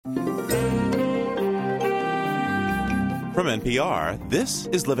From NPR, this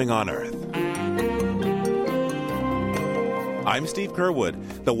is Living on Earth. I'm Steve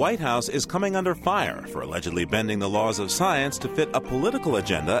Curwood. The White House is coming under fire for allegedly bending the laws of science to fit a political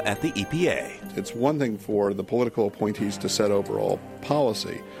agenda at the EPA. It's one thing for the political appointees to set overall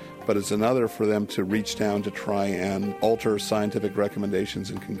policy, but it's another for them to reach down to try and alter scientific recommendations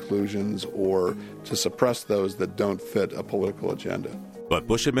and conclusions or to suppress those that don't fit a political agenda. But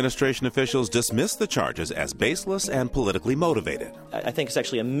Bush administration officials dismissed the charges as baseless and politically motivated. I think it's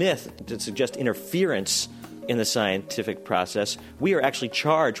actually a myth to suggest interference in the scientific process. We are actually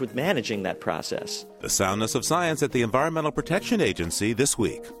charged with managing that process. The soundness of science at the Environmental Protection Agency this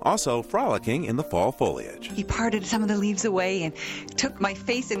week, also frolicking in the fall foliage. He parted some of the leaves away and took my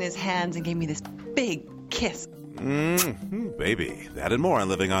face in his hands and gave me this big kiss. Baby, that and more on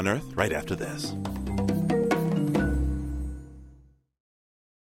Living on Earth right after this.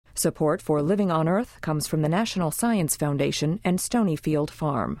 Support for Living on Earth comes from the National Science Foundation and Stonyfield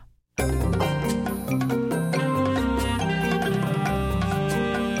Farm.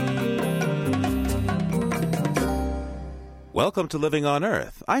 Welcome to Living on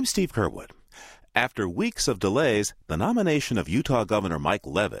Earth. I'm Steve Curwood. After weeks of delays, the nomination of Utah Governor Mike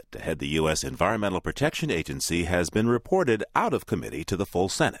Leavitt to head the U.S. Environmental Protection Agency has been reported out of committee to the full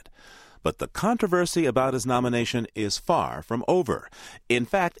Senate. But the controversy about his nomination is far from over. In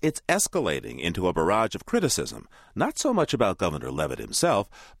fact, it's escalating into a barrage of criticism, not so much about Governor Leavitt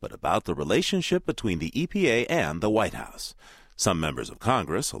himself, but about the relationship between the EPA and the White House. Some members of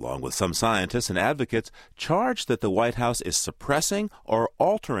Congress, along with some scientists and advocates, charge that the White House is suppressing or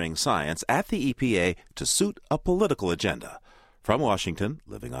altering science at the EPA to suit a political agenda. From Washington,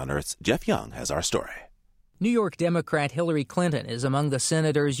 Living on Earth's Jeff Young has our story. New York Democrat Hillary Clinton is among the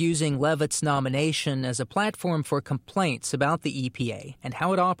senators using Leavitt's nomination as a platform for complaints about the EPA and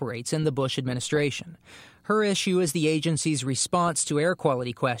how it operates in the Bush administration. Her issue is the agency's response to air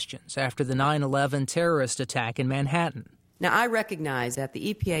quality questions after the 9/11 terrorist attack in Manhattan. Now, I recognize that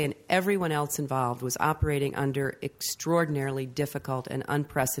the EPA and everyone else involved was operating under extraordinarily difficult and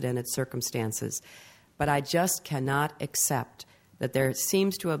unprecedented circumstances, but I just cannot accept that there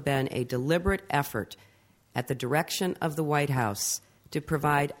seems to have been a deliberate effort at the direction of the White House to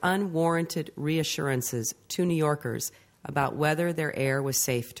provide unwarranted reassurances to New Yorkers about whether their air was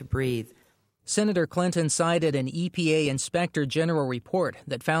safe to breathe. Senator Clinton cited an EPA Inspector General report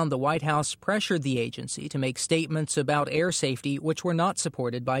that found the White House pressured the agency to make statements about air safety which were not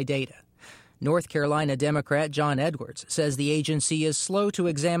supported by data. North Carolina Democrat John Edwards says the agency is slow to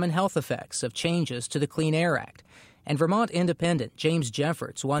examine health effects of changes to the Clean Air Act. And Vermont Independent James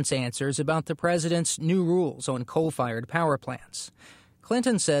Jeffords wants answers about the president's new rules on coal-fired power plants.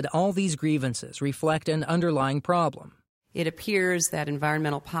 Clinton said all these grievances reflect an underlying problem. It appears that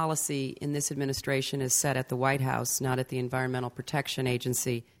environmental policy in this administration is set at the White House, not at the Environmental Protection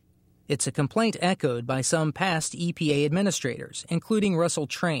Agency. It's a complaint echoed by some past EPA administrators, including Russell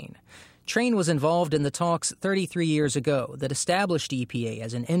Train. Train was involved in the talks 33 years ago that established EPA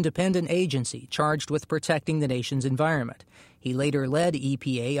as an independent agency charged with protecting the nation's environment. He later led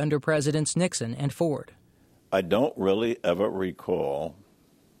EPA under Presidents Nixon and Ford. I don't really ever recall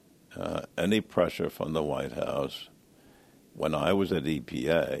any pressure from the White House when I was at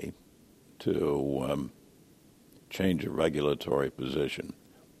EPA to change a regulatory position.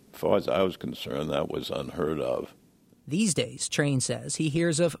 As far as I was concerned, that was unheard of. These days, Train says he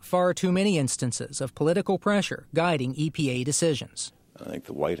hears of far too many instances of political pressure guiding EPA decisions. I think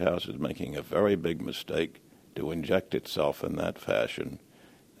the White House is making a very big mistake to inject itself in that fashion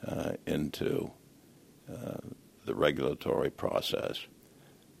into the regulatory process.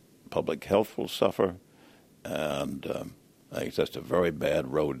 Public health will suffer, and I think that's a very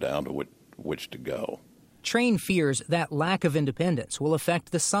bad road down to which to go. Train fears that lack of independence will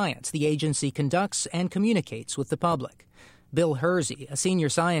affect the science the agency conducts and communicates with the public. Bill Hersey, a senior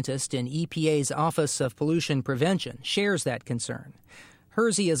scientist in EPA's Office of Pollution Prevention, shares that concern.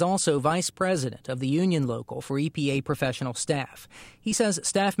 Hersey is also vice president of the union local for EPA professional staff. He says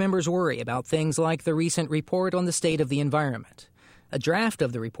staff members worry about things like the recent report on the state of the environment. A draft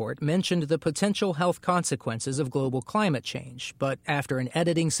of the report mentioned the potential health consequences of global climate change, but after an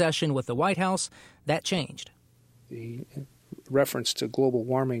editing session with the White House, that changed. The reference to global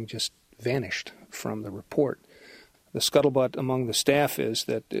warming just vanished from the report. The scuttlebutt among the staff is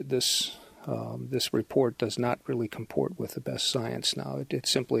that this report does not really comport with the best science now. It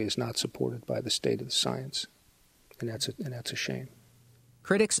simply is not supported by the state of the science, and that's a shame.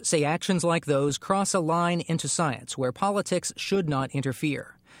 Critics say actions like those cross a line into science where politics should not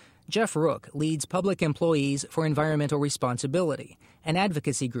interfere. Jeff Rook leads Public Employees for Environmental Responsibility, an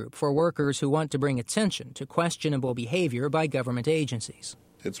advocacy group for workers who want to bring attention to questionable behavior by government agencies.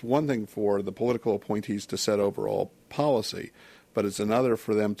 It's one thing for the political appointees to set overall policy, but it's another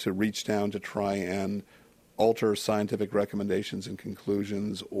for them to reach down to try and alter scientific recommendations and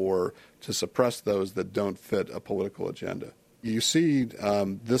conclusions or to suppress those that don't fit a political agenda. You see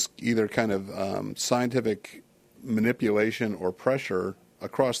this either kind of scientific manipulation or pressure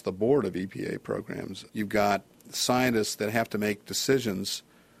across the board of EPA programs. You've got scientists that have to make decisions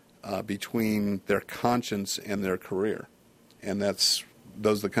between their conscience and their career, and those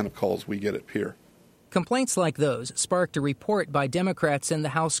are the kind of calls we get at Peer. Complaints like those sparked a report by Democrats in the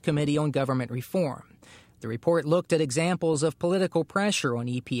House Committee on Government Reform. The report looked at examples of political pressure on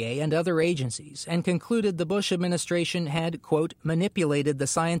EPA and other agencies and concluded the Bush administration had, quote, manipulated the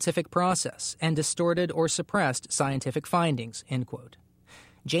scientific process and distorted or suppressed scientific findings, end quote.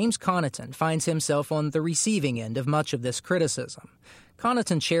 James Connaughton finds himself on the receiving end of much of this criticism.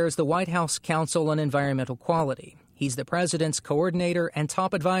 Connaughton chairs the White House Council on Environmental Quality. He's the president's coordinator and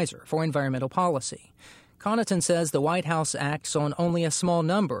top advisor for environmental policy. Connaughton says the White House acts on only a small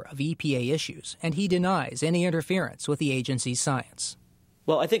number of EPA issues, and he denies any interference with the agency's science.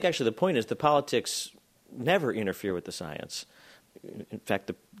 Well, I think actually the point is the politics never interfere with the science. In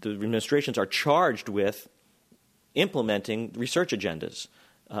fact, the administrations are charged with implementing research agendas,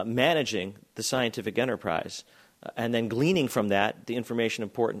 managing the scientific enterprise, and then gleaning from that the information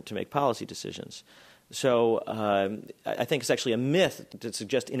important to make policy decisions. So I think it's actually a myth to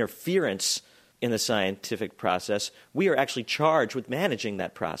suggest interference in the scientific process. We are actually charged with managing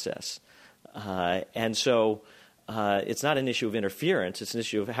that process. And so it's not an issue of interference. It's an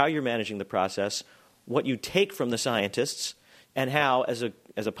issue of how you're managing the process, what you take from the scientists, and how, as a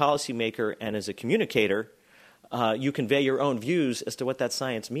policymaker and as a communicator, you convey your own views as to what that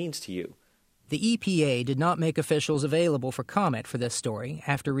science means to you. The EPA did not make officials available for comment for this story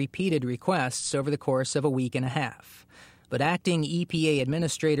after repeated requests over the course of a week and a half. But acting EPA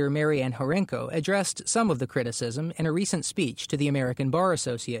Administrator Mary Ann Horenko addressed some of the criticism in a recent speech to the American Bar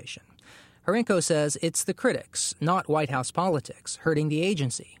Association. Horenko says it's the critics, not White House politics, hurting the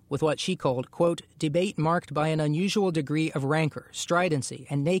agency, with what she called, quote, debate marked by an unusual degree of rancor, stridency,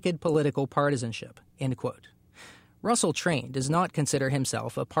 and naked political partisanship, end quote. Russell Train does not consider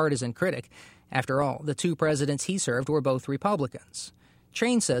himself a partisan critic. After all, the two presidents he served were both Republicans.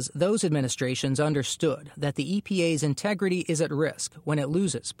 Train says those administrations understood that the EPA's integrity is at risk when it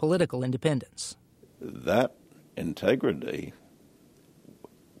loses political independence. That integrity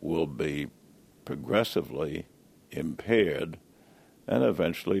will be progressively impaired and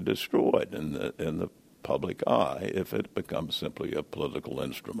eventually destroyed in the public eye if it becomes simply a political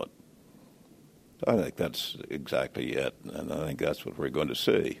instrument. I think that's exactly it, and I think that's what we're going to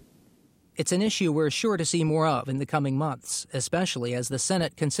see. It's an issue we're sure to see more of in the coming months, especially as the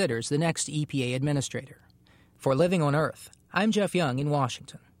Senate considers the next EPA administrator. For Living on Earth, I'm Jeff Young in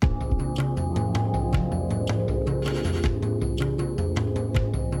Washington.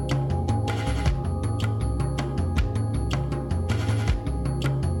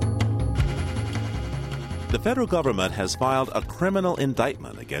 The federal government has filed a criminal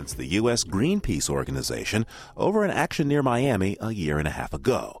indictment against the U.S. Greenpeace organization over an action near Miami a year and a half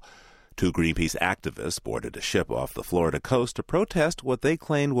ago. Two Greenpeace activists boarded a ship off the Florida coast to protest what they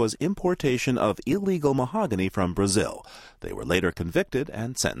claimed was importation of illegal mahogany from Brazil. They were later convicted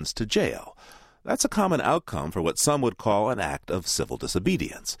and sentenced to jail. That's a common outcome for what some would call an act of civil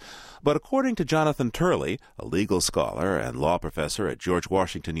disobedience. But according to Jonathan Turley, a legal scholar and law professor at George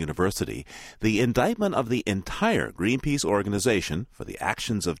Washington University, the indictment of the entire Greenpeace organization for the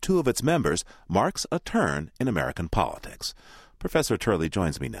actions of two of its members marks a turn in American politics. Professor Turley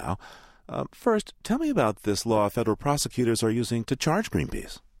joins me now. First, tell me about this law federal prosecutors are using to charge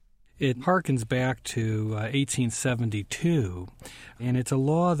Greenpeace. It harkens back to 1872, and it's a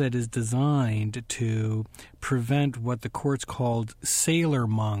law that is designed to prevent what the courts called sailor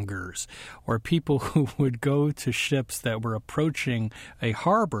mongers, or people who would go to ships that were approaching a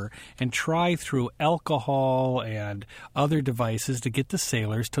harbor and try through alcohol and other devices to get the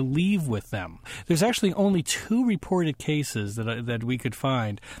sailors to leave with them. There's actually only 2 reported cases that we could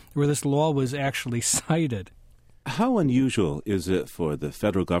find where this law was actually cited. How unusual is it for the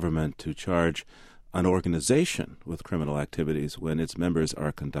federal government to charge an organization with criminal activities when its members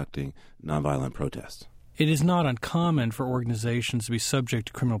are conducting nonviolent protests? It is not uncommon for organizations to be subject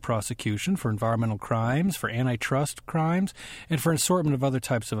to criminal prosecution for environmental crimes, for antitrust crimes, and for an assortment of other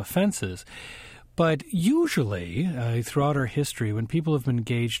types of offenses. But usually, throughout our history, when people have been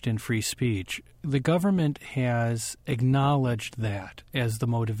engaged in free speech, the government has acknowledged that as the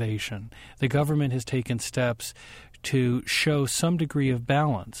motivation. The government has taken steps to show some degree of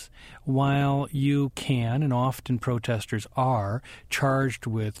balance. While you can, and often protesters are, charged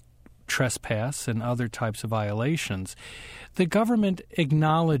with trespass and other types of violations, the government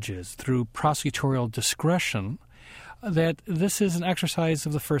acknowledges through prosecutorial discretion that this is an exercise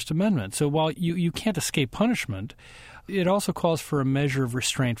of the First Amendment. So while you can't escape punishment, it also calls for a measure of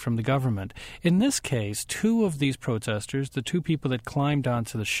restraint from the government. In this case, two of these protesters, the two people that climbed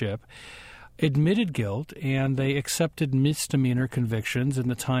onto the ship, admitted guilt, and they accepted misdemeanor convictions in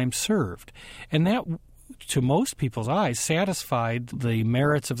the time served. And that, to most people's eyes, satisfied the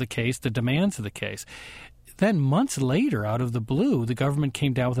merits of the case, the demands of the case. Then months later, out of the blue, the government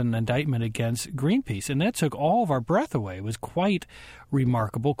came down with an indictment against Greenpeace, and that took all of our breath away. It was quite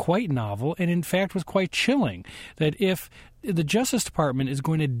remarkable, quite novel, and in fact was quite chilling that if the Justice Department is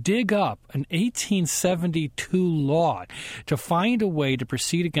going to dig up an 1872 law to find a way to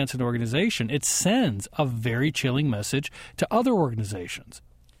proceed against an organization, it sends a very chilling message to other organizations.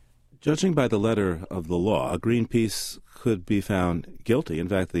 Judging by the letter of the law, Greenpeace could be found guilty. In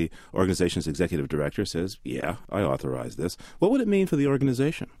fact, the organization's executive director says, yeah, I authorized this. What would it mean for the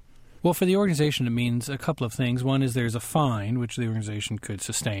organization? Well, for the organization, it means a couple of things. One is there's a fine, which the organization could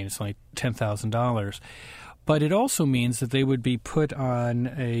sustain. It's like $10,000. But it also means that they would be put on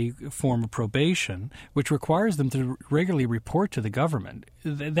a form of probation, which requires them to regularly report to the government.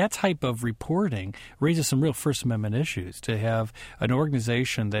 That type of reporting raises some real First Amendment issues. To have an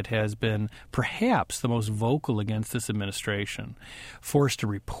organization that has been perhaps the most vocal against this administration forced to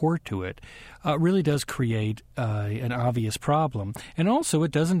report to it really does create an obvious problem. And also,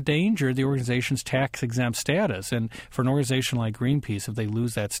 it does endanger the organization's tax-exempt status. And for an organization like Greenpeace, if they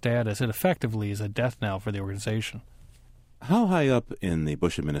lose that status, it effectively is a death knell for the organization. How high up in the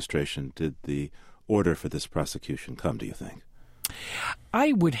Bush administration did the order for this prosecution come, do you think?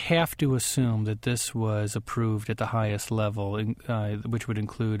 I would have to assume that this was approved at the highest level, which would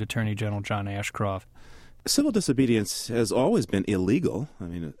include Attorney General John Ashcroft. Civil disobedience has always been illegal. I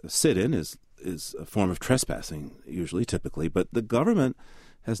mean, a sit-in is a form of trespassing, usually, typically, but the government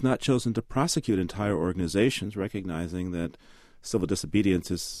has not chosen to prosecute entire organizations, recognizing that civil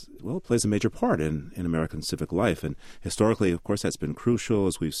disobedience plays a major part in American civic life. And historically, of course, that's been crucial,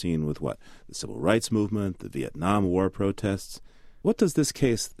 as we've seen with the Civil Rights Movement, the Vietnam War protests. What does this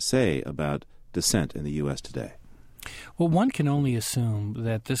case say about dissent in the U.S. today? Well, one can only assume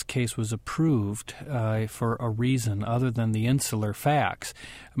that this case was approved for a reason other than the insular facts.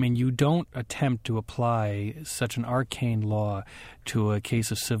 I mean, you don't attempt to apply such an arcane law to a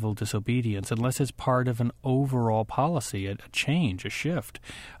case of civil disobedience unless it's part of an overall policy, a change, a shift.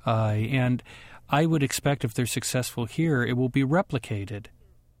 And I would expect if they're successful here, it will be replicated.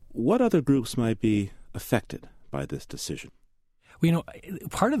 What other groups might be affected by this decision? Well,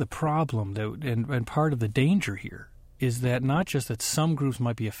 part of the problem and part of the danger here is that not just that some groups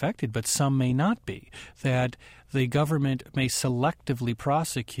might be affected, but some may not be, that the government may selectively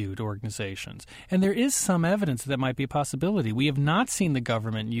prosecute organizations. And there is some evidence that might be a possibility. We have not seen the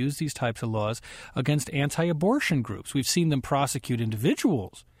government use these types of laws against anti-abortion groups. We've seen them prosecute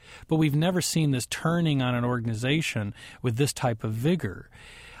individuals, but we've never seen this turning on an organization with this type of vigor.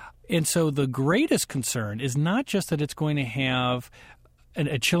 And so the greatest concern is not just that it's going to have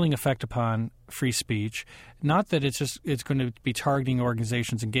a chilling effect upon free speech, not that it's going to be targeting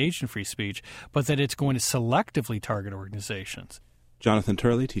organizations engaged in free speech, but that it's going to selectively target organizations. Jonathan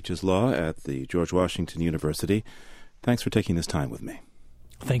Turley teaches law at the George Washington University. Thanks for taking this time with me.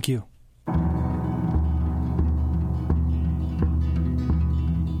 Thank you.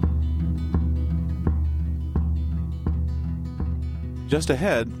 Just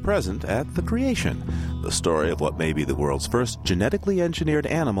ahead, present at The Creation, the story of what may be the world's first genetically engineered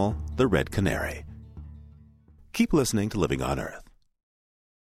animal, the red canary. Keep listening to Living on Earth.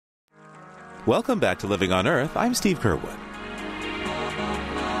 Welcome back to Living on Earth. I'm Steve Curwood.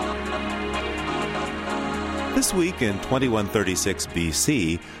 This week in 2136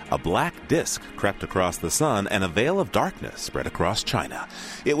 BC, a black disk crept across the sun and a veil of darkness spread across China.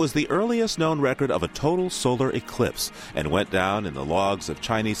 It was the earliest known record of a total solar eclipse and went down in the logs of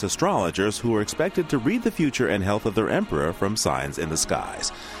Chinese astrologers who were expected to read the future and health of their emperor from signs in the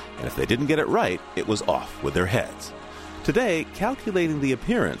skies. And if they didn't get it right, it was off with their heads. Today, calculating the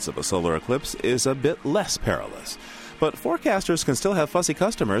appearance of a solar eclipse is a bit less perilous. But forecasters can still have fussy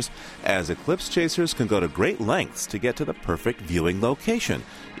customers, as eclipse chasers can go to great lengths to get to the perfect viewing location,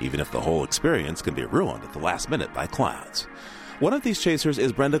 even if the whole experience can be ruined at the last minute by clouds. One of these chasers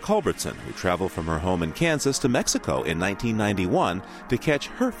is Brenda Culbertson, who traveled from her home in Kansas to Mexico in 1991 to catch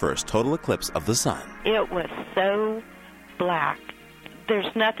her first total eclipse of the sun. It was so black. There's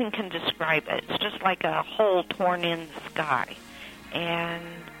nothing can describe it. It's just like a hole torn in the sky. And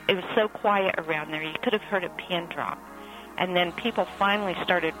it was so quiet around there, you could have heard a pin drop. And then people finally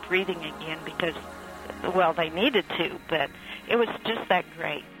started breathing again because, well, they needed to, but it was just that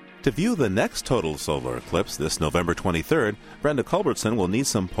great. To view the next total solar eclipse this November 23rd, Brenda Culbertson will need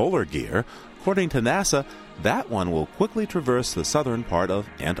some polar gear. According to NASA, that one will quickly traverse the southern part of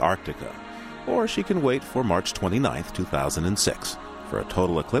Antarctica. Or she can wait for March 29th, 2006, for a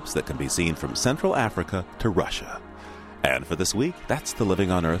total eclipse that can be seen from Central Africa to Russia. And for this week, that's the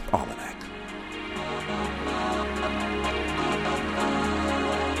Living on Earth Almanac.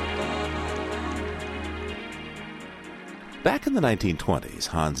 Back in the 1920s,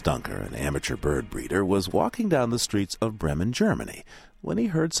 Hans Duncker, an amateur bird breeder, was walking down the streets of Bremen, Germany, when he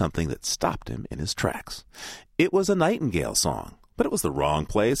heard something that stopped him in his tracks. It was a nightingale song, but it was the wrong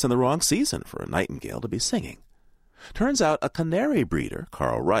place and the wrong season for a nightingale to be singing. Turns out a canary breeder,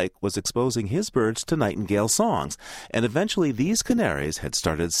 Karl Reich, was exposing his birds to nightingale songs, and eventually these canaries had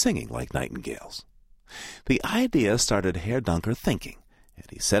started singing like nightingales. The idea started Herr Duncker thinking, and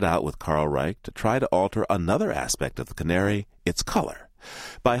he set out with Karl Reich to try to alter another aspect of the canary, its color.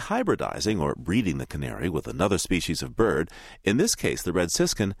 By hybridizing or breeding the canary with another species of bird, in this case the red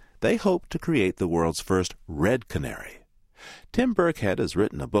siskin, they hoped to create the world's first red canary. Tim Burkhead has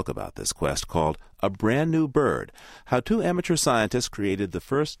written a book about this quest called A Brand New Bird, How Two Amateur Scientists Created the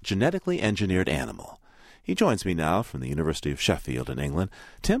First Genetically Engineered Animal. He joins me now from the University of Sheffield in England.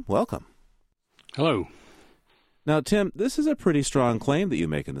 Tim, welcome. Hello. Now, Tim, this is a pretty strong claim that you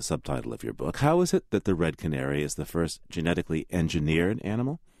make in the subtitle of your book. How is it that the red canary is the first genetically engineered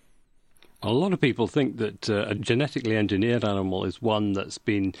animal? A lot of people think that a genetically engineered animal is one that's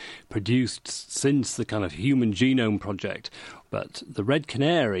been produced since the kind of Human Genome Project. But the red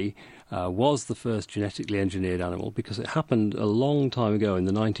canary was the first genetically engineered animal because it happened a long time ago in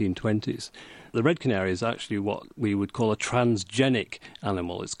the 1920s. The red canary is actually what we would call a transgenic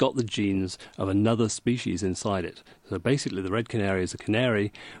animal. It's got the genes of another species inside it. So basically the red canary is a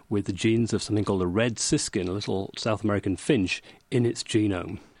canary with the genes of something called a red siskin, a little South American finch, in its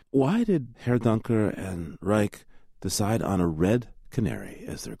genome. Why did Herr Duncker and Reich decide on a red canary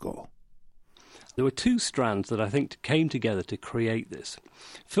as their goal? There were two strands that I think came together to create this.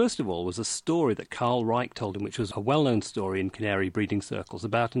 First of all was a story that Karl Reich told him, which was a well-known story in canary breeding circles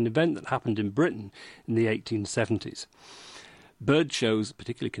about an event that happened in Britain in the 1870s. Bird shows,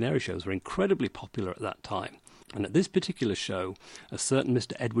 particularly canary shows, were incredibly popular at that time. And at this particular show, a certain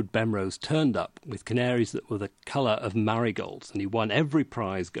Mr. Edward Bemrose turned up with canaries that were the colour of marigolds, and he won every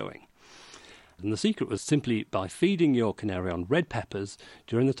prize going. And the secret was simply by feeding your canary on red peppers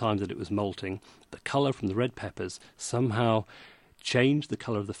during the time that it was molting, the colour from the red peppers somehow changed the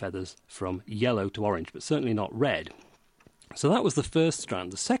colour of the feathers from yellow to orange, but certainly not red. So that was the first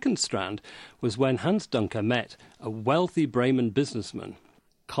strand. The second strand was when Hans Duncker met a wealthy Bremen businessman,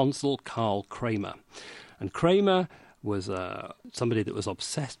 Consul Karl Kramer. And Kramer was somebody that was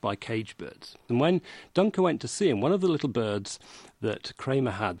obsessed by cage birds. And when Duncker went to see him, one of the little birds that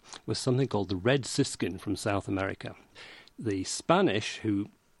Kramer had was something called the red siskin from South America. The Spanish, who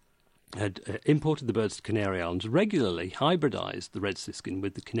had imported the birds to Canary Islands, regularly hybridized the red siskin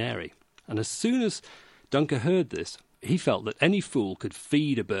with the canary. And as soon as Duncker heard this, he felt that any fool could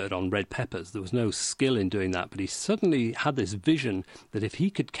feed a bird on red peppers. There was no skill in doing that, but he suddenly had this vision that if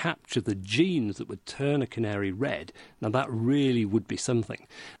he could capture the genes that would turn a canary red, now that really would be something.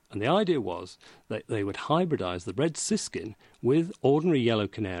 And the idea was that they would hybridize the red siskin with ordinary yellow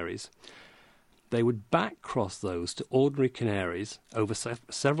canaries. They would back-cross those to ordinary canaries over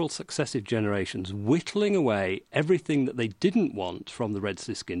several successive generations, whittling away everything that they didn't want from the red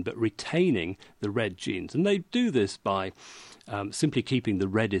siskin, but retaining the red genes. And they do this by simply keeping the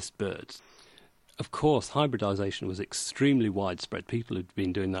reddest birds. Of course, hybridization was extremely widespread. People had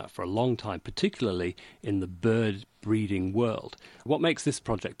been doing that for a long time, particularly in the bird breeding world. What makes this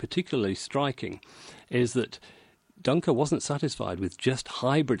project particularly striking is that Duncker wasn't satisfied with just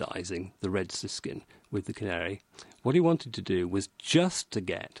hybridizing the red siskin with the canary. What he wanted to do was just to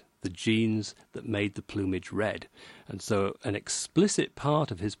get the genes that made the plumage red. And so an explicit part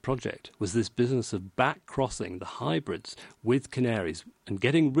of his project was this business of back-crossing the hybrids with canaries and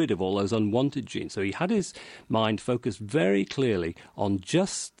getting rid of all those unwanted genes. So he had his mind focused very clearly on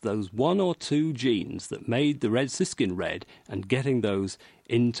just those one or two genes that made the red siskin red and getting those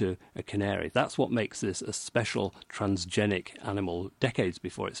into a canary. That's what makes this a special transgenic animal decades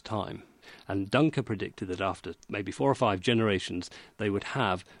before its time. And Dunker predicted that after maybe 4 or 5 generations, they would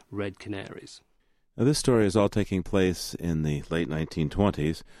have red canaries. Now, this story is all taking place in the late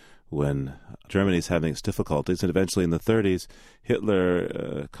 1920s, when Germany's having its difficulties, and eventually in the 30s,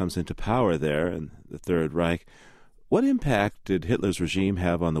 Hitler comes into power there in the Third Reich. What impact did Hitler's regime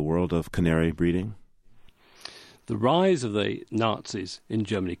have on the world of canary breeding? The rise of the Nazis in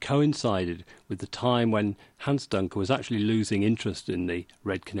Germany coincided with the time when Hans Dunker was actually losing interest in the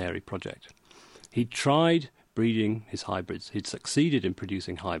Red Canary project. He'd tried breeding his hybrids. He'd succeeded in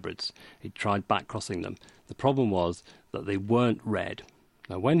producing hybrids. He'd tried backcrossing them. The problem was that they weren't red.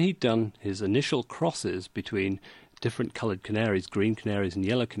 Now, when he'd done his initial crosses between different coloured canaries, green canaries and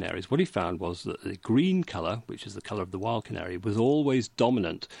yellow canaries, what he found was that the green colour, which is the colour of the wild canary, was always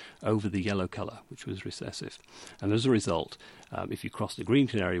dominant over the yellow colour, which was recessive. And as a result, if you crossed a green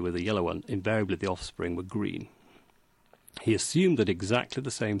canary with a yellow one, invariably the offspring were green. He assumed that exactly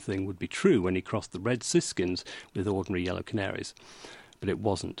the same thing would be true when he crossed the red siskins with ordinary yellow canaries, but it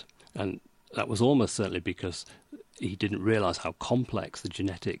wasn't. And that was almost certainly because he didn't realise how complex the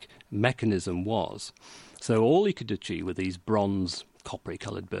genetic mechanism was. So all he could achieve were these bronze,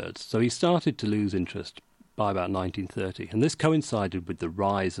 coppery-coloured birds. So he started to lose interest by about 1930, and this coincided with the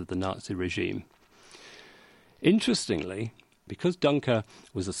rise of the Nazi regime. Interestingly, because Dunker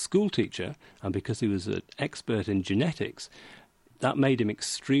was a school teacher and because he was an expert in genetics, that made him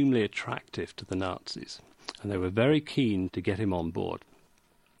extremely attractive to the Nazis, and they were very keen to get him on board.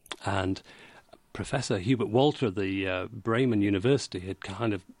 And Professor Hubert Walter of the Bremen University had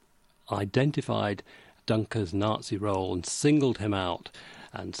kind of identified Dunker's Nazi role and singled him out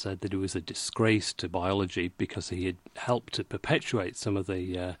and said that he was a disgrace to biology because he had helped to perpetuate some of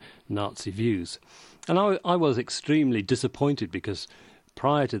the Nazi views. And I was extremely disappointed because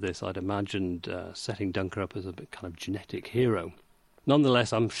prior to this I'd imagined setting Dunker up as a kind of genetic hero.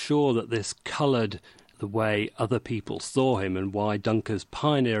 Nonetheless, I'm sure that this coloured the way other people saw him and why Dunker's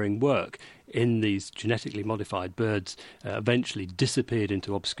pioneering work in these genetically modified birds eventually disappeared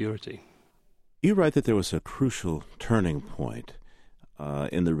into obscurity. You write that there was a crucial turning point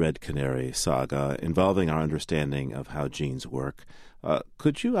in the Red Canary saga involving our understanding of how genes work.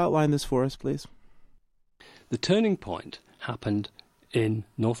 Could you outline this for us, please? The turning point happened in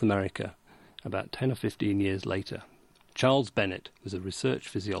North America about 10 or 15 years later. Charles Bennett was a research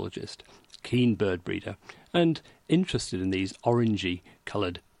physiologist, keen bird breeder, and interested in these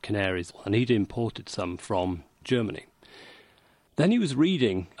orangey-coloured canaries, and he'd imported some from Germany. Then he was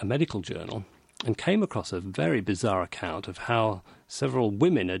reading a medical journal and came across a very bizarre account of how several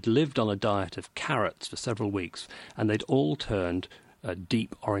women had lived on a diet of carrots for several weeks, and they'd all turned a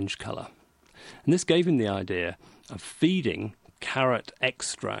deep orange colour. And this gave him the idea of feeding carrot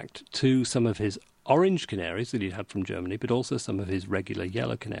extract to some of his orange canaries that he'd had from Germany, but also some of his regular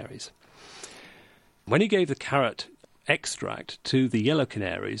yellow canaries. When he gave the carrot extract to the yellow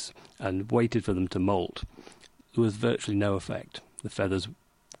canaries and waited for them to molt, there was virtually no effect. The feathers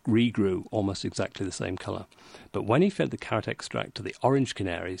regrew almost exactly the same colour. But when he fed the carrot extract to the orange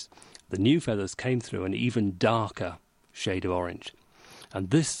canaries, the new feathers came through an even darker shade of orange. And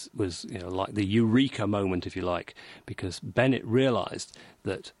this was, like the eureka moment, if you like, because Bennett realised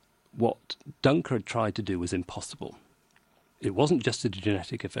that what Dunker had tried to do was impossible. It wasn't just a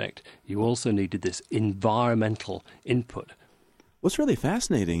genetic effect. You also needed this environmental input. What's really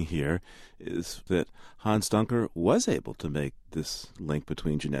fascinating here is that Hans Dunker was able to make this link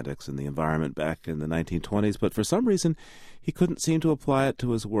between genetics and the environment back in the 1920s, but for some reason he couldn't seem to apply it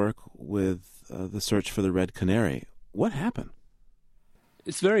to his work with the search for the red canary. What happened?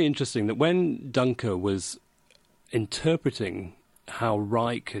 It's very interesting that when Dunker was interpreting how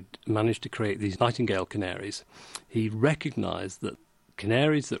Reich had managed to create these nightingale canaries, he recognised that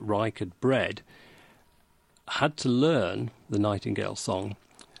canaries that Reich had bred had to learn the nightingale song,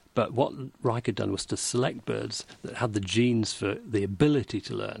 but what Reich had done was to select birds that had the genes for the ability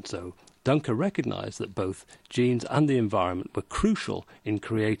to learn. So Dunker recognised that both genes and the environment were crucial in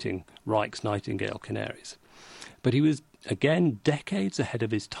creating Reich's nightingale canaries. But he was, again, decades ahead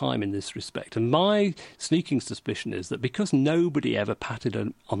of his time in this respect. And my sneaking suspicion is that because nobody ever patted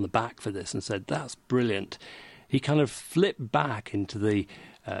him on the back for this and said, that's brilliant, he kind of flipped back into the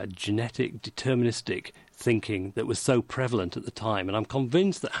genetic, deterministic thinking that was so prevalent at the time. And I'm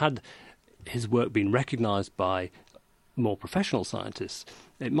convinced that had his work been recognised by more professional scientists,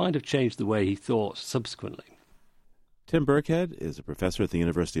 it might have changed the way he thought subsequently. Tim Birkhead is a professor at the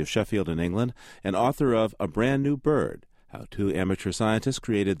University of Sheffield in England and author of A Brand New Bird, How Two Amateur Scientists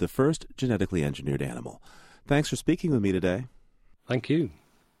Created the First Genetically Engineered Animal. Thanks for speaking with me today. Thank you.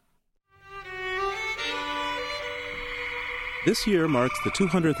 This year marks the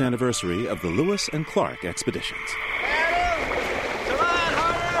 200th anniversary of the Lewis and Clark expeditions.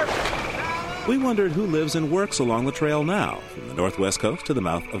 We wondered who lives and works along the trail now, from the northwest coast to the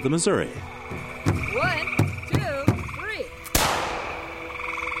mouth of the Missouri. 1, 2, 3.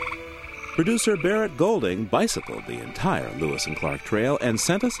 Producer Barrett Golding bicycled the entire Lewis and Clark Trail and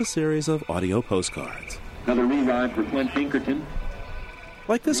sent us a series of audio postcards. Another re-ride for Clint Pinkerton.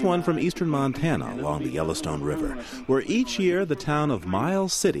 Like this one from eastern Montana along the Yellowstone River, where each year the town of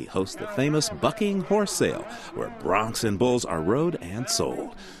Miles City hosts the famous Bucking Horse Sale, where broncs and bulls are rode and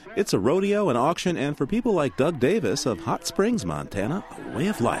sold. It's a rodeo, an auction, and for people like Doug Davis of Hot Springs, Montana, a way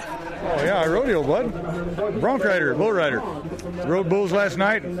of life. Oh, yeah, I rodeo, bud. Bronc rider, bull rider. Rode bulls last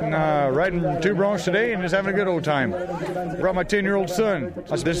night, and riding 2 broncs today, and just having a good old time. Brought my 10-year-old son.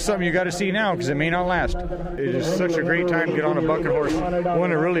 I said, this is something you got to see now, because it may not last. It is such a great time to get on a bucking horse. One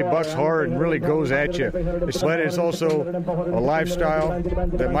that really bucks hard and really goes at you. It's also a lifestyle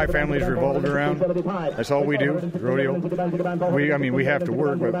that my family's revolved around. That's all we do, rodeo. We have to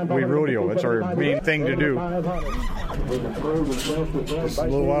work, but we rodeo. That's our main thing to do. Just a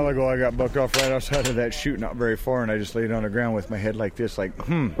little while ago, I got bucked off right outside of that chute, not very far, and I just laid on the ground with my head like this, like,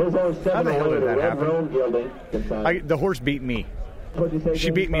 how the hell did that happen? The horse beat me.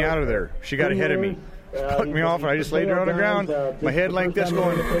 She beat me out of there. She got ahead of me. Bucked me off, and I just laid her on the ground, my head like this,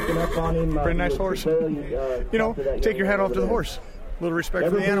 going, pretty nice horse. Take your hat off to the horse. A little respect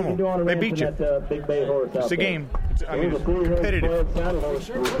for the animal. They beat you. It's a game. It's competitive. Come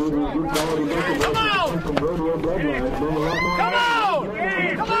on!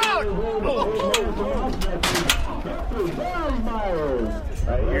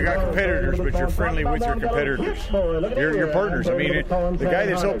 You got competitors, but you're friendly with your competitors. You're partners. The guy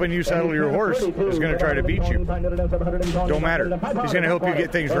that's helping you saddle your horse is going to try to beat you. Don't matter. He's going to help you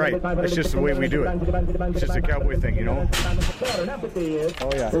get things right. That's just the way we do it. It's just a cowboy thing, Oh,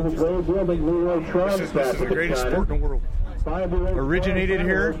 yeah. This is the greatest sport in the world. Originated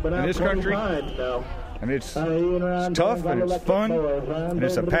here in this country. And it's tough, and it's fun, and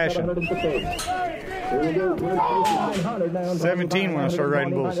it's a passion. 17 when I started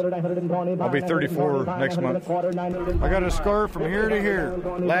riding bulls. I'll be 34 next month. I got a scar from here to here.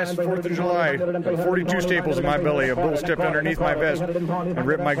 Last 4th of July, 42 staples in my belly. A bull stepped underneath my vest and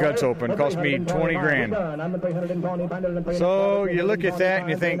ripped my guts open. It cost me 20 grand. So you look at that and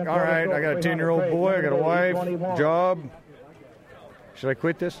you think, all right, I got a 10-year-old boy, I got a wife, job. Should I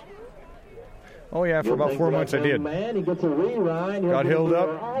quit this? Oh, yeah, for about 4 months I did. Got held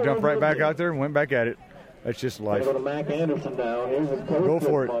up, jumped right back out there, and went back at it. That's just life. Go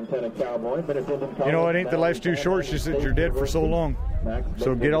for it. It ain't that life's too short, it's just that you're dead for so long.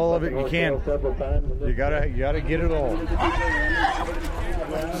 So get all of it you can. You gotta get it all.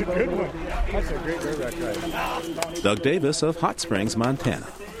 It's a good one. That's a great bareback ride. Doug Davis of Hot Springs, Montana.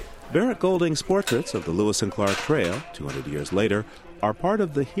 Barrett Golding's portraits of the Lewis and Clark Trail, 200 years later, are part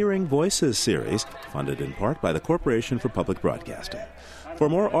of the Hearing Voices series, funded in part by the Corporation for Public Broadcasting. For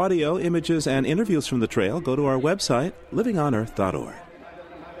more audio, images, and interviews from the trail, go to our website, livingonearth.org.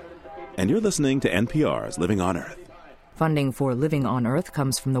 And you're listening to NPR's Living on Earth. Funding for Living on Earth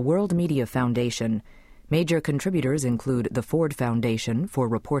comes from the World Media Foundation. Major contributors include the Ford Foundation for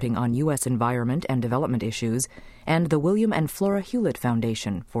reporting on U.S. environment and development issues, and the William and Flora Hewlett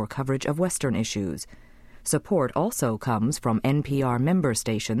Foundation for coverage of Western issues. Support also comes from NPR member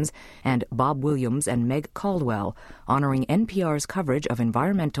stations and Bob Williams and Meg Caldwell, honoring NPR's coverage of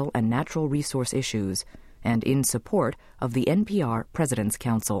environmental and natural resource issues, and in support of the NPR President's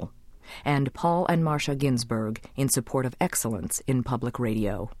Council. And Paul and Marcia Ginsberg in support of excellence in public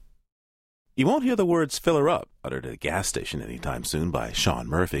radio. You won't hear the words "fill her up" uttered at a gas station anytime soon by Sean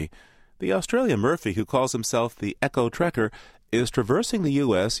Murphy. The Australian Murphy, who calls himself the Eco Trekker, is traversing the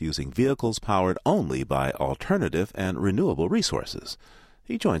U.S. using vehicles powered only by alternative and renewable resources.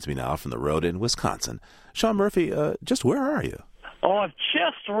 He joins me now from the road in Wisconsin. Sean Murphy, just where are you? Oh, I've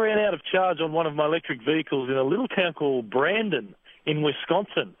just ran out of charge on one of my electric vehicles in a little town called Brandon in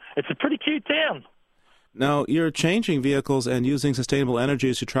Wisconsin. It's a pretty cute town. Now, you're changing vehicles and using sustainable energy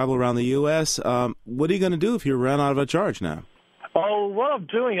as you travel around the U.S. What are you going to do if you run out of a charge now? Oh, what I'm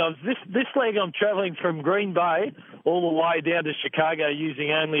doing, this leg I'm travelling from Green Bay all the way down to Chicago using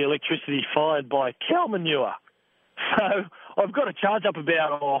only electricity fired by cow manure. So I've got to charge up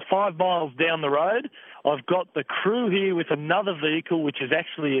about 5 miles down the road. I've got the crew here with another vehicle, which is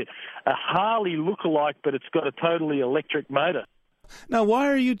actually a Harley lookalike, but it's got a totally electric motor. Now, why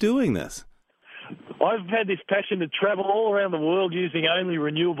are you doing this? I've had this passion to travel all around the world using only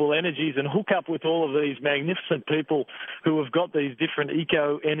renewable energies and hook up with all of these magnificent people who have got these different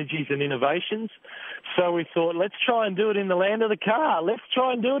eco-energies and innovations. So we thought, let's try and do it in the land of the car. Let's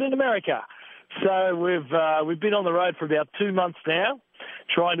try and do it in America. So we've been on the road for about 2 months now,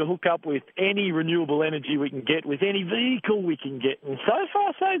 trying to hook up with any renewable energy we can get, with any vehicle we can get. And so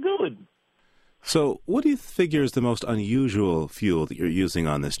far, so good. So what do you figure is the most unusual fuel that you're using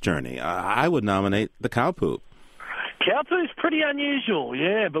on this journey? I would nominate the cow poop. Cow poop is pretty unusual,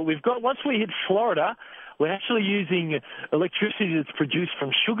 yeah, but once we hit Florida, we're actually using electricity that's produced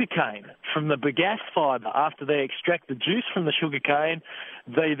from sugarcane, from the bagasse fibre. After they extract the juice from the sugarcane,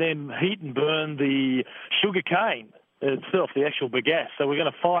 they then heat and burn the sugarcane itself, the actual bagasse. So we're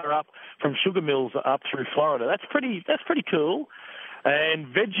going to fire up from sugar mills up through Florida. That's pretty cool. And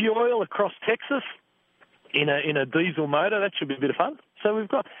veggie oil across Texas in a diesel motor. That should be a bit of fun. So we've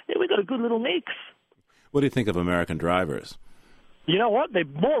got a good little mix. What do you think of American drivers? You know what? They're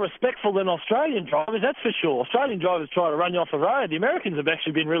more respectful than Australian drivers, that's for sure. Australian drivers try to run you off the road. The Americans have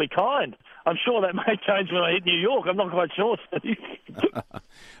actually been really kind. I'm sure that may change when I hit New York. I'm not quite sure, Steve.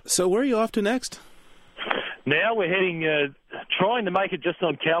 So where are you off to next? Now we're heading, trying to make it just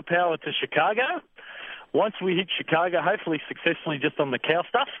on cow power to Chicago. Once we hit Chicago, hopefully successfully just on the cow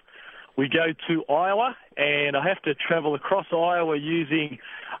stuff, we go to Iowa, and I have to travel across Iowa using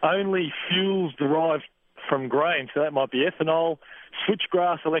only fuels derived from grain. So that might be ethanol,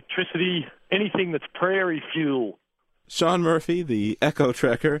 switchgrass electricity, anything that's prairie fuel. Sean Murphy, the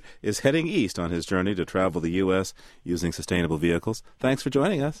eco-trekker, is heading east on his journey to travel the U.S. using sustainable vehicles. Thanks for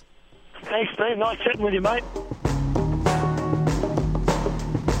joining us. Thanks, Steve. Nice chatting with you, mate.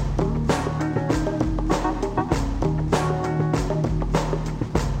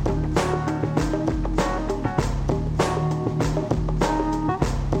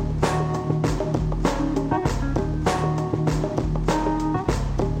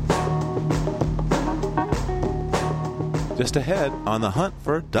 Just ahead, on the hunt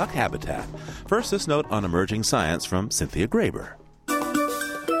for duck habitat. First, this note on emerging science from Cynthia Graber.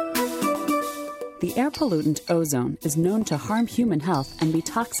 The air pollutant ozone is known to harm human health and be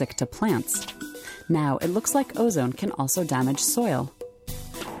toxic to plants. Now, it looks like ozone can also damage soil.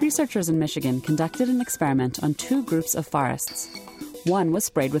 Researchers in Michigan conducted an experiment on 2 groups of forests. One was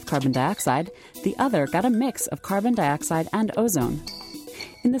sprayed with carbon dioxide, the other got a mix of carbon dioxide and ozone.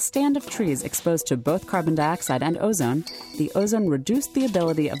 In the stand of trees exposed to both carbon dioxide and ozone, the ozone reduced the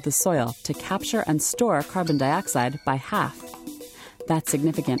ability of the soil to capture and store carbon dioxide by half. That's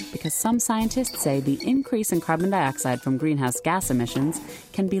significant because some scientists say the increase in carbon dioxide from greenhouse gas emissions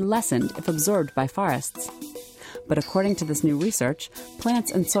can be lessened if absorbed by forests. But according to this new research,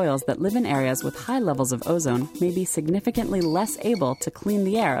 plants and soils that live in areas with high levels of ozone may be significantly less able to clean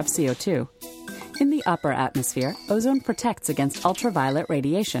the air of CO2. In the upper atmosphere, ozone protects against ultraviolet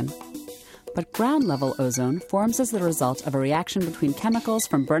radiation. But ground-level ozone forms as the result of a reaction between chemicals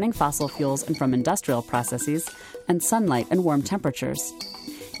from burning fossil fuels and from industrial processes, and sunlight and warm temperatures.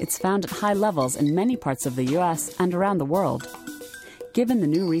 It's found at high levels in many parts of the U.S. and around the world. Given the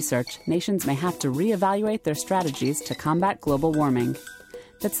new research, nations may have to reevaluate their strategies to combat global warming.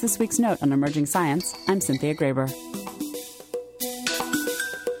 That's this week's Note on Emerging Science. I'm Cynthia Graber.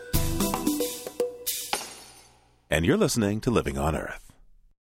 And you're listening to Living on Earth.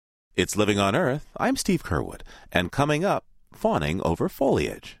 It's Living on Earth. I'm Steve Curwood. And coming up, fawning over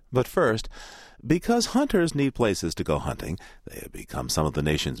foliage. But first, because hunters need places to go hunting, they have become some of the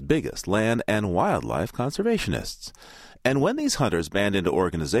nation's biggest land and wildlife conservationists. And when these hunters band into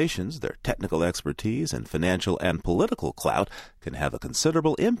organizations, their technical expertise and financial and political clout can have a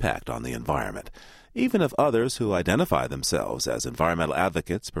considerable impact on the environment, even if others who identify themselves as environmental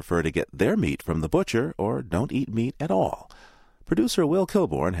advocates prefer to get their meat from the butcher or don't eat meat at all. Producer Will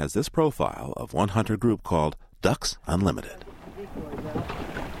Kilborn has this profile of one hunter group called Ducks Unlimited. Maybe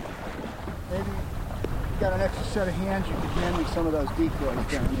you got an extra set of hands, you can hand me some of those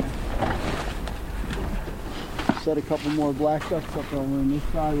decoys down there. Set a couple more black ducks up over on this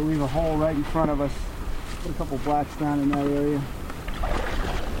side. We'll leave a hole right in front of us. Put a couple blacks down in that area.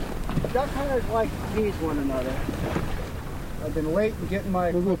 Duck hunters like to tease one another. I've been late in getting my...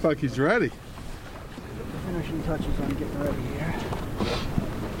 It looks like he's ready. Finishing touches on getting ready here.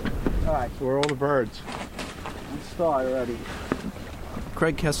 All right. So where are all the birds? Let's start already.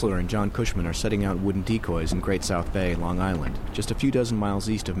 Craig Kessler and John Cushman are setting out wooden decoys in Great South Bay, Long Island, just a few dozen miles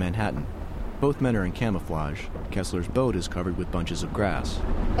east of Manhattan. Both men are in camouflage. Kessler's boat is covered with bunches of grass.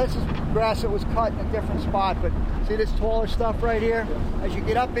 This is grass that was cut in a different spot, but see this taller stuff right here? As you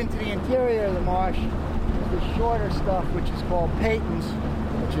get up into the interior of the marsh, there's the shorter stuff, which is called Peyton's,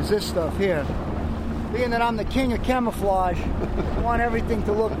 which is this stuff here. Being that I'm the king of camouflage, I want everything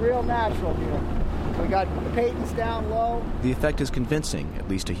to look real natural here. We got patents down low. The effect is convincing, at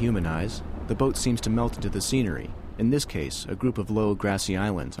least to human eyes. The boat seems to melt into the scenery. In this case, a group of low, grassy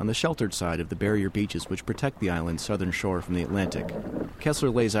islands on the sheltered side of the barrier beaches which protect the island's southern shore from the Atlantic. Kessler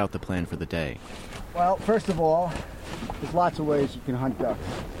lays out the plan for the day. Well, first of all, there's lots of ways you can hunt ducks.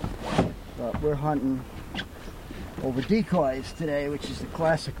 But we're hunting over decoys today, which is the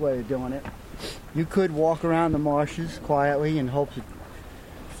classic way of doing it. You could walk around the marshes quietly in hopes of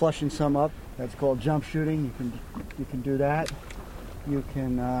flushing some up. That's called jump shooting. You can do that. You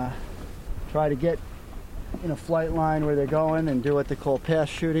can try to get in a flight line where they're going and do what they call pass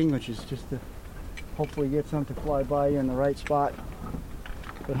shooting, which is just to hopefully get some to fly by you in the right spot.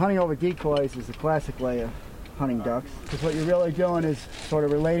 But hunting over decoys is the classic way of hunting ducks, because what you're really doing is sort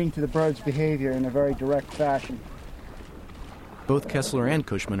of relating to the bird's behavior in a very direct fashion. Both Kessler and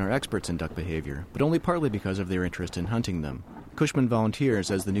Cushman are experts in duck behavior, but only partly because of their interest in hunting them. Cushman volunteers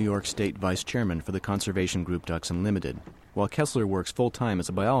as the New York State vice chairman for the conservation group Ducks Unlimited, while Kessler works full-time as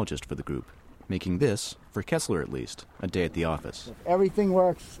a biologist for the group, making this, for Kessler at least, a day at the office. If everything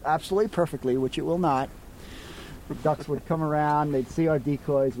works absolutely perfectly, which it will not, the ducks would come around, they'd see our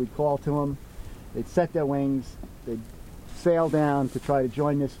decoys, we'd call to them, they'd set their wings, they'd sail down to try to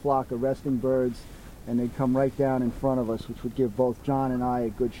join this flock of resting birds, and they'd come right down in front of us, which would give both John and I a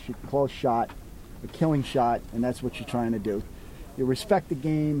good close shot, a killing shot, and that's what you're trying to do. You respect the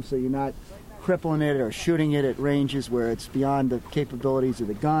game so you're not crippling it or shooting it at ranges where it's beyond the capabilities of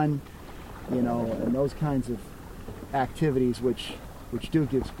the gun, you know, and those kinds of activities which do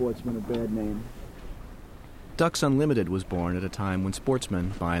give sportsmen a bad name. Ducks Unlimited was born at a time when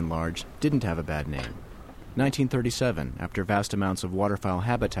sportsmen, by and large, didn't have a bad name. 1937, after vast amounts of waterfowl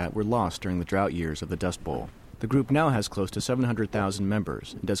habitat were lost during the drought years of the Dust Bowl. The group now has close to 700,000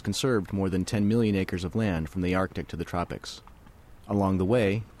 members and has conserved more than 10 million acres of land from the Arctic to the tropics. Along the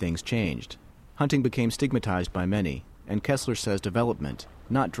way, things changed. Hunting became stigmatized by many, and Kessler says development,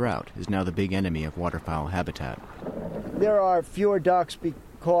 not drought, is now the big enemy of waterfowl habitat. There are fewer ducks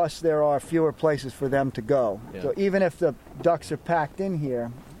because there are fewer places for them to go. Yeah. So even if the ducks are packed in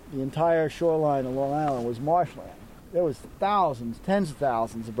here, the entire shoreline of Long Island was marshland. There was thousands, tens of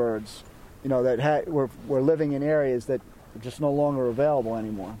thousands of birds, you know, that were living in areas that are just no longer available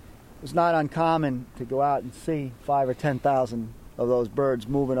anymore. It was not uncommon to go out and see 5,000 or 10,000 of those birds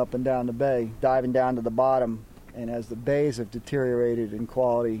moving up and down the bay, diving down to the bottom. And as the bays have deteriorated in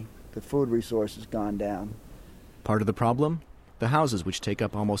quality, the food resource has gone down. Part of the problem? The houses which take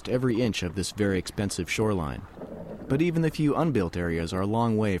up almost every inch of this very expensive shoreline. But even the few unbuilt areas are a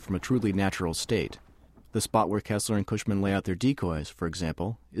long way from a truly natural state. The spot where Kessler and Cushman lay out their decoys, for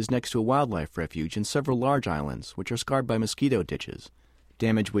example, is next to a wildlife refuge and several large islands which are scarred by mosquito ditches,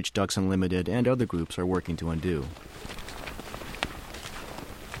 damage which Ducks Unlimited and other groups are working to undo.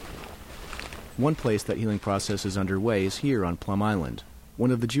 One place that healing process is underway is here on Plum Island,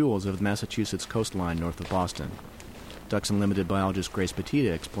 one of the jewels of the Massachusetts coastline north of Boston. Ducks Unlimited biologist Grace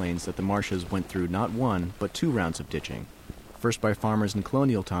Petita explains that the marshes went through not one, but 2 rounds of ditching. First by farmers in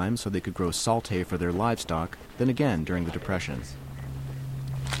colonial times so they could grow salt hay for their livestock, then again during the Depression.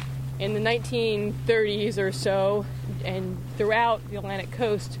 In the 1930s or so, and throughout the Atlantic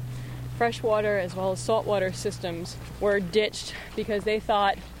coast, freshwater as well as saltwater systems were ditched because they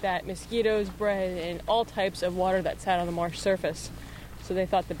thought that mosquitoes bred in all types of water that sat on the marsh surface. So they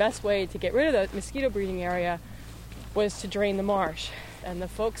thought the best way to get rid of the mosquito breeding area was to drain the marsh. And the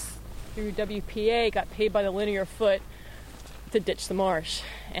folks through WPA got paid by the linear foot to ditch the marsh.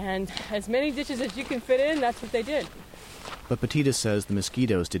 And as many ditches as you can fit in, that's what they did. But Petita says the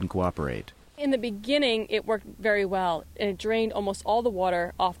mosquitoes didn't cooperate. In the beginning, it worked very well, and it drained almost all the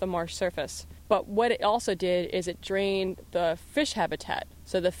water off the marsh surface. But what it also did is it drained the fish habitat.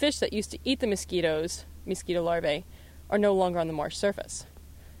 So the fish that used to eat the mosquitoes, mosquito larvae, are no longer on the marsh surface.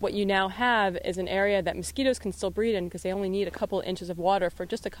 What you now have is an area that mosquitoes can still breed in because they only need a couple of inches of water for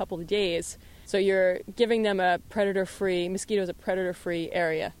just a couple of days. So you're giving them mosquitoes a predator-free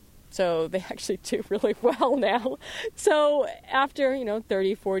area. So they actually do really well now. So after,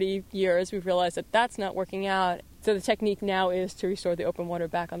 30, 40 years, we've realized that that's not working out. So the technique now is to restore the open water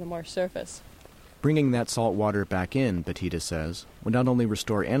back on the marsh surface. Bringing that salt water back in, Petita says, would not only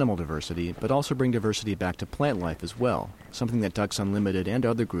restore animal diversity, but also bring diversity back to plant life as well, something that Ducks Unlimited and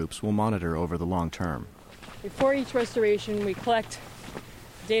other groups will monitor over the long term. Before each restoration, we collect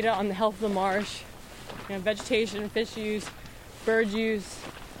data on the health of the marsh, vegetation, fish use, bird use,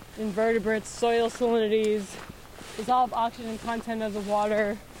 invertebrates, soil salinities, dissolved oxygen content of the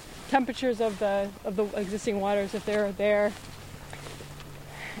water, temperatures of the existing waters if they're there.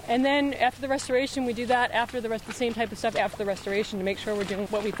 And then after the restoration, we do that the same type of stuff after the restoration to make sure we're doing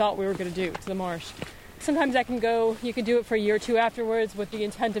what we thought we were going to do to the marsh. Sometimes you can do it for a year or two afterwards with the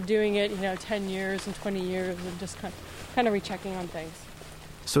intent of doing it, 10 years and 20 years and just kind of rechecking on things.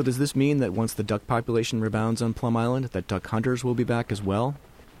 So does this mean that once the duck population rebounds on Plum Island, that duck hunters will be back as well?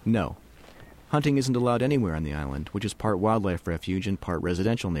 No. Hunting isn't allowed anywhere on the island, which is part wildlife refuge and part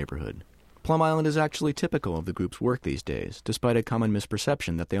residential neighborhood. Plum Island is actually typical of the group's work these days, despite a common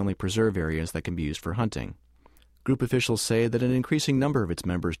misperception that they only preserve areas that can be used for hunting. Group officials say that an increasing number of its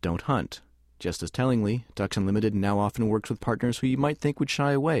members don't hunt. Just as tellingly, Ducks Unlimited now often works with partners who you might think would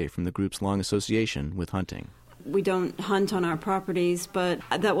shy away from the group's long association with hunting. We don't hunt on our properties, but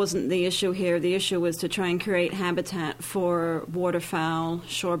that wasn't the issue here. The issue was to try and create habitat for waterfowl,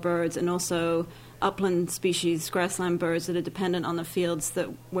 shorebirds, and also upland species, grassland birds that are dependent on the fields that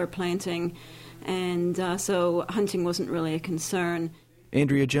we're planting. And so hunting wasn't really a concern.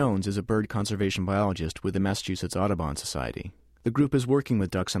 Andrea Jones is a bird conservation biologist with the Massachusetts Audubon Society. The group is working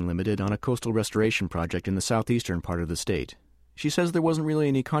with Ducks Unlimited on a coastal restoration project in the southeastern part of the state. She says there wasn't really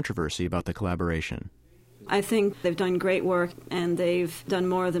any controversy about the collaboration. I think they've done great work, and they've done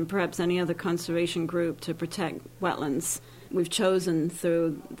more than perhaps any other conservation group to protect wetlands. We've chosen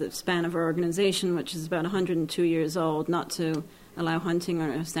through the span of our organization, which is about 102 years old, not to allow hunting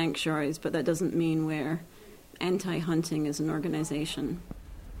on our sanctuaries, but that doesn't mean we're anti-hunting as an organization.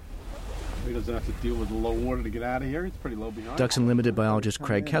 He doesn't have to deal with the low water to get out of here. It's pretty low behind. Ducks Unlimited biologist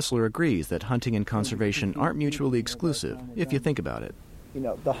Craig Kessler agrees that hunting and conservation aren't mutually exclusive, if you think about it.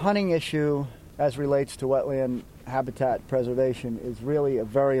 The hunting issue as relates to wetland habitat preservation is really a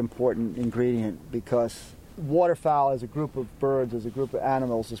very important ingredient, because waterfowl as a group of birds, as a group of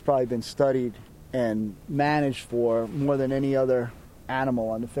animals, has probably been studied and managed for more than any other animal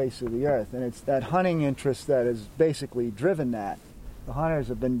on the face of the earth. And it's that hunting interest that has basically driven that. The hunters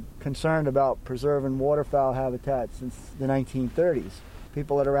have been concerned about preserving waterfowl habitat since the 1930s.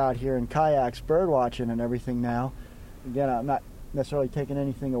 People that are out here in kayaks bird watching and everything now, again, I'm not necessarily taking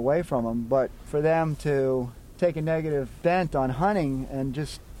anything away from them, but for them to take a negative bent on hunting and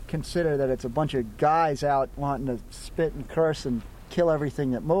just consider that it's a bunch of guys out wanting to spit and curse and kill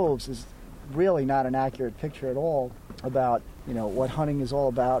everything that moves is really not an accurate picture at all about what hunting is all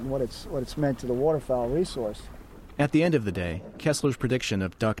about and what it's meant to the waterfowl resource. At the end of the day, Kessler's prediction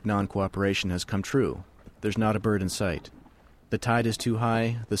of duck non-cooperation has come true. There's not a bird in sight. The tide is too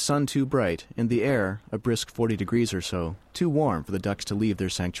high, the sun too bright, and the air, a brisk 40 degrees or so, too warm for the ducks to leave their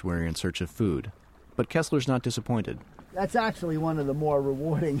sanctuary in search of food. But Kessler's not disappointed. That's actually one of the more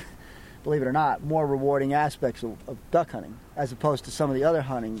rewarding, believe it or not, more rewarding aspects of duck hunting, as opposed to some of the other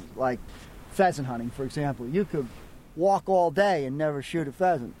hunting, like pheasant hunting, for example. You could walk all day and never shoot a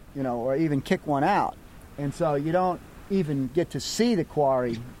pheasant, or even kick one out. And so you don't even get to see the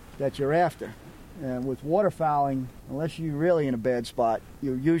quarry that you're after. And with waterfowling, unless you're really in a bad spot,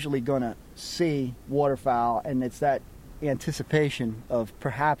 you're usually going to see waterfowl, and it's that anticipation of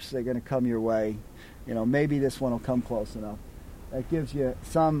perhaps they're going to come your way. Maybe this one will come close enough. That gives you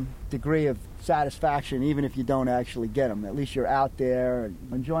some degree of satisfaction, even if you don't actually get them. At least you're out there and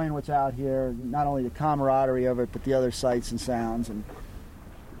enjoying what's out here, not only the camaraderie of it, but the other sights and sounds.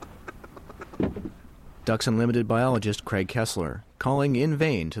 Ducks Unlimited biologist Craig Kessler, calling in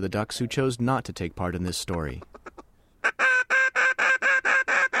vain to the ducks who chose not to take part in this story.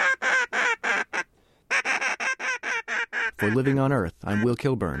 For Living on Earth, I'm Will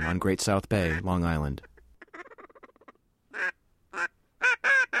Kilburn on Great South Bay, Long Island.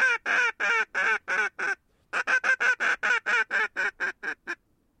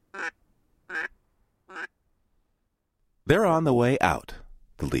 They're on the way out,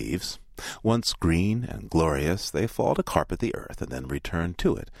 the leaves. Once green and glorious, they fall to carpet the earth and then return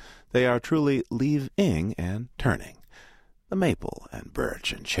to it. They are truly leaving and turning. The maple and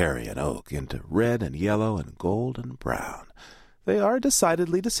birch and cherry and oak into red and yellow and gold and brown. They are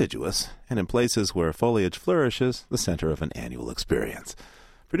decidedly deciduous, and in places where foliage flourishes, the center of an annual experience.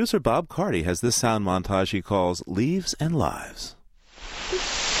 Producer Bob Carty has this sound montage he calls Leaves and Lives.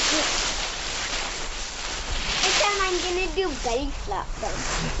 I'm gonna do belly flop them.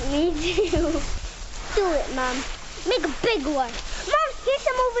 Me too. Do it, Mom. Make a big one. Mom, here's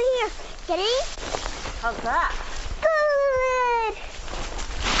some over here. Ready? How's that? Good.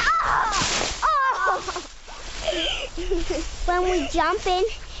 Oh! When we jump in,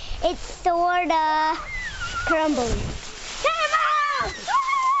 it's sort of crumbling.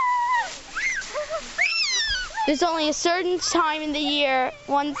 There's only a certain time in the year,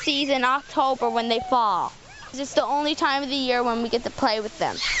 one season, October, when they fall. It's the only time of the year when we get to play with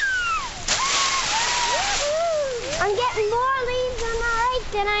them. I'm getting more leaves on my right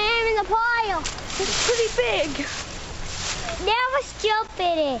than I am in the pile. It's pretty big. Now let's jump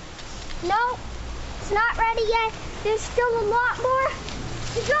in it. No, it's not ready yet. There's still a lot more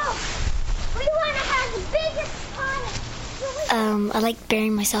to go. We want to have the biggest pile. I like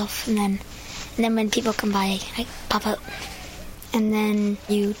burying myself, and then when people come by, I pop out. And then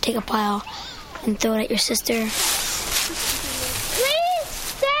you take a pile and throw it at your sister. Please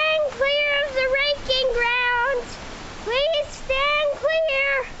stand clear of the raking ground. Please stand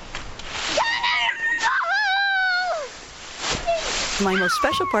clear. My most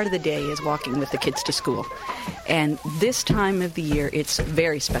special part of the day is walking with the kids to school. And this time of the year, it's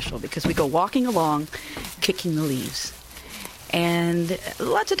very special because we go walking along, kicking the leaves. And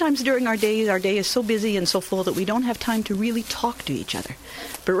lots of times during our day is so busy and so full that we don't have time to really talk to each other.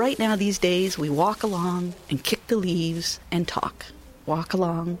 But right now, these days, we walk along and kick the leaves and talk. Walk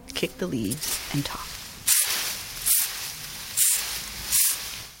along, kick the leaves, and talk.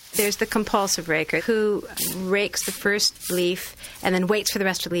 There's the compulsive raker who rakes the first leaf and then waits for the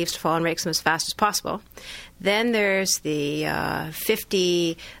rest of the leaves to fall and rakes them as fast as possible. Then there's the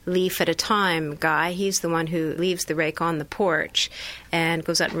 50 leaf at a time guy. He's the one who leaves the rake on the porch and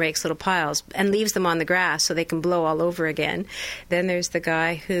goes out and rakes little piles and leaves them on the grass so they can blow all over again. Then there's the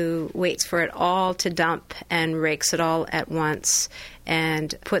guy who waits for it all to dump and rakes it all at once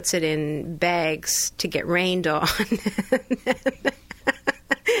and puts it in bags to get rained on.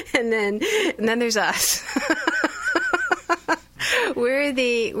 And then there's us. We're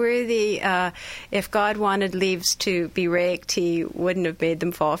the if God wanted leaves to be raked, he wouldn't have made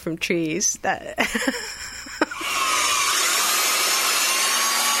them fall from trees. That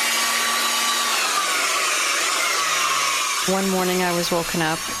One morning I was woken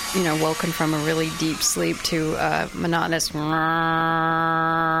from a really deep sleep to monotonous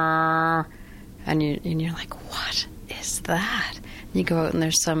and you're like, what is that? You go out and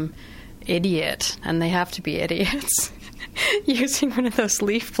there's some idiot, and they have to be idiots, using one of those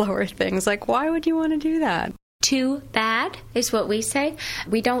leaf blower things. Like, why would you want to do that? Too bad is what we say.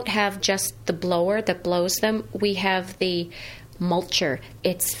 We don't have just the blower that blows them. We have the mulcher.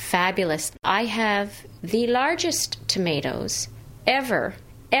 It's fabulous. I have the largest tomatoes ever,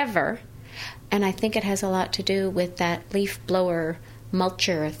 and I think it has a lot to do with that leaf blower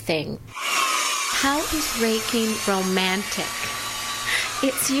mulcher thing. How is raking romantic?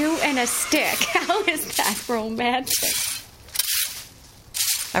 It's you and a stick. How is that romantic?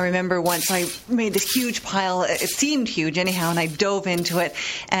 I remember once I made this huge pile. It seemed huge anyhow, and I dove into it.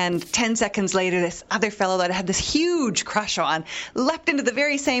 And 10 seconds later, this other fellow that I had this huge crush on leapt into the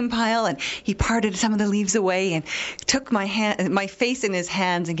very same pile, and he parted some of the leaves away and took my face in his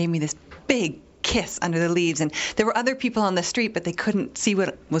hands and gave me this big kiss under the leaves. And there were other people on the street, but they couldn't see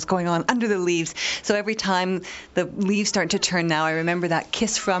what was going on under the leaves. So every time the leaves start to turn now, I remember that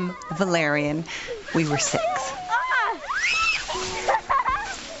kiss from Valerian. We were 6.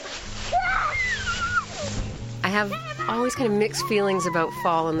 I have always kind of mixed feelings about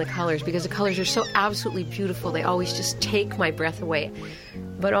fall and the colors, because the colors are so absolutely beautiful. They always just take my breath away.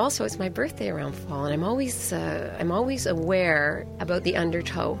 But also, it's my birthday around fall, and I'm always aware about the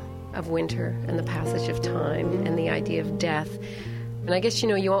undertow of winter and the passage of time and the idea of death. And I guess,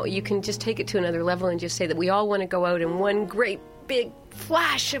 you can just take it to another level and just say that we all want to go out in one great big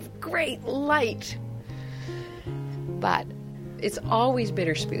flash of great light. But it's always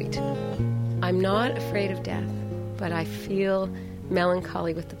bittersweet. I'm not afraid of death, but I feel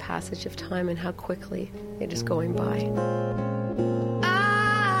melancholy with the passage of time and how quickly it is going by.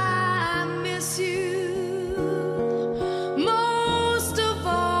 I miss you most of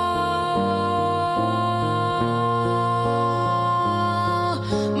all,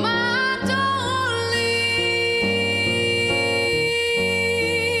 my darling,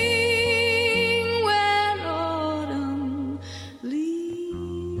 when autumn leaves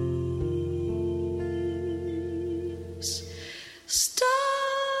start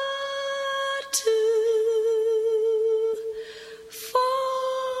to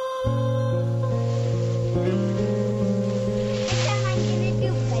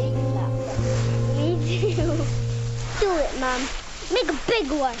Do it, Mom. Make a big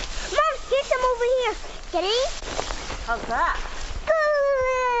one. Mom, here's some over here. Get any? How's that?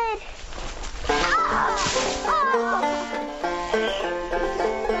 Good.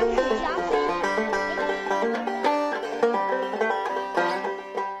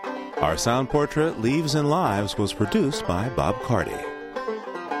 Our sound portrait, Leaves and Lives, was produced by Bob Carty.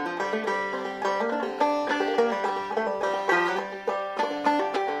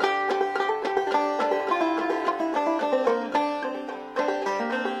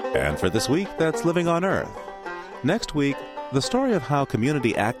 And for this week, that's Living on Earth. Next week, The story of how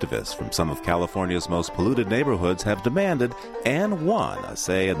community activists from some of California's most polluted neighborhoods have demanded and won a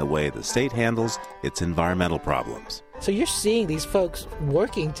say in the way the state handles its environmental problems. So you're seeing these folks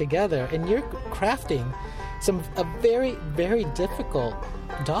working together, and you're crafting a very, very difficult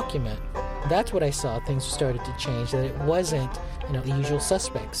document. That's what I saw. Things started to change, that it wasn't, the usual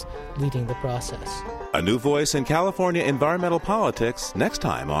suspects leading the process. A new voice in California environmental politics next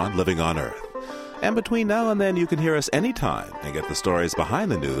time on Living on Earth. And between now and then, you can hear us anytime and get the stories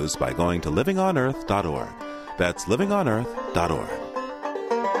behind the news by going to livingonearth.org. That's livingonearth.org.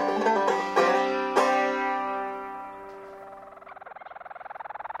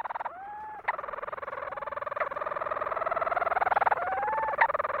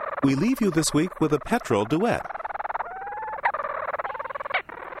 We leave you this week with a petrol duet.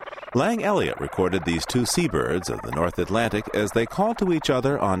 Lang Elliott recorded these two seabirds of the North Atlantic as they called to each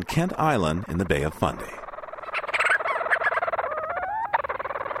other on Kent Island in the Bay of Fundy.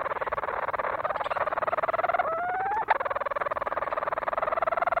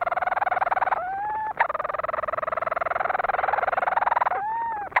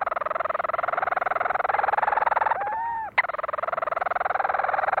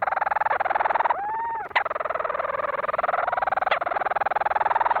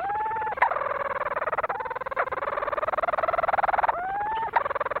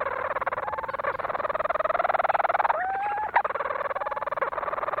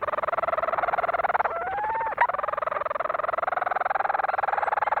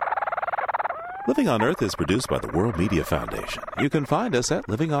 Living on Earth is produced by the World Media Foundation. You can find us at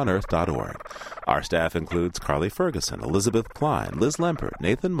livingonearth.org. Our staff includes Carly Ferguson, Elizabeth Klein, Liz Lempert,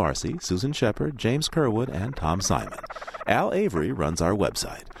 Nathan Marcy, Susan Shepard, James Kerwood, and Tom Simon. Al Avery runs our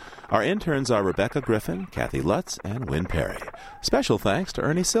website. Our interns are Rebecca Griffin, Kathy Lutz, and Wynn Perry. Special thanks to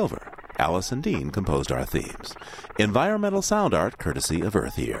Ernie Silver. Allison Dean composed our themes. Environmental sound art courtesy of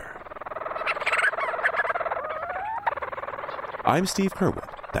Earth Ear. I'm Steve Kerwood.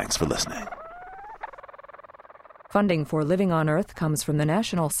 Thanks for listening. Funding for Living on Earth comes from the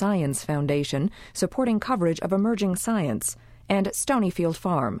National Science Foundation, supporting coverage of emerging science, and Stonyfield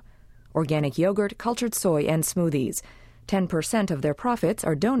Farm. Organic yogurt, cultured soy, and smoothies. 10% of their profits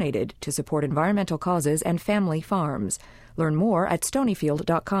are donated to support environmental causes and family farms. Learn more at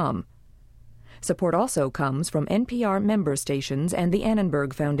stonyfield.com. Support also comes from NPR member stations and the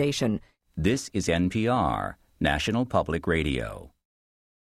Annenberg Foundation. This is NPR, National Public Radio.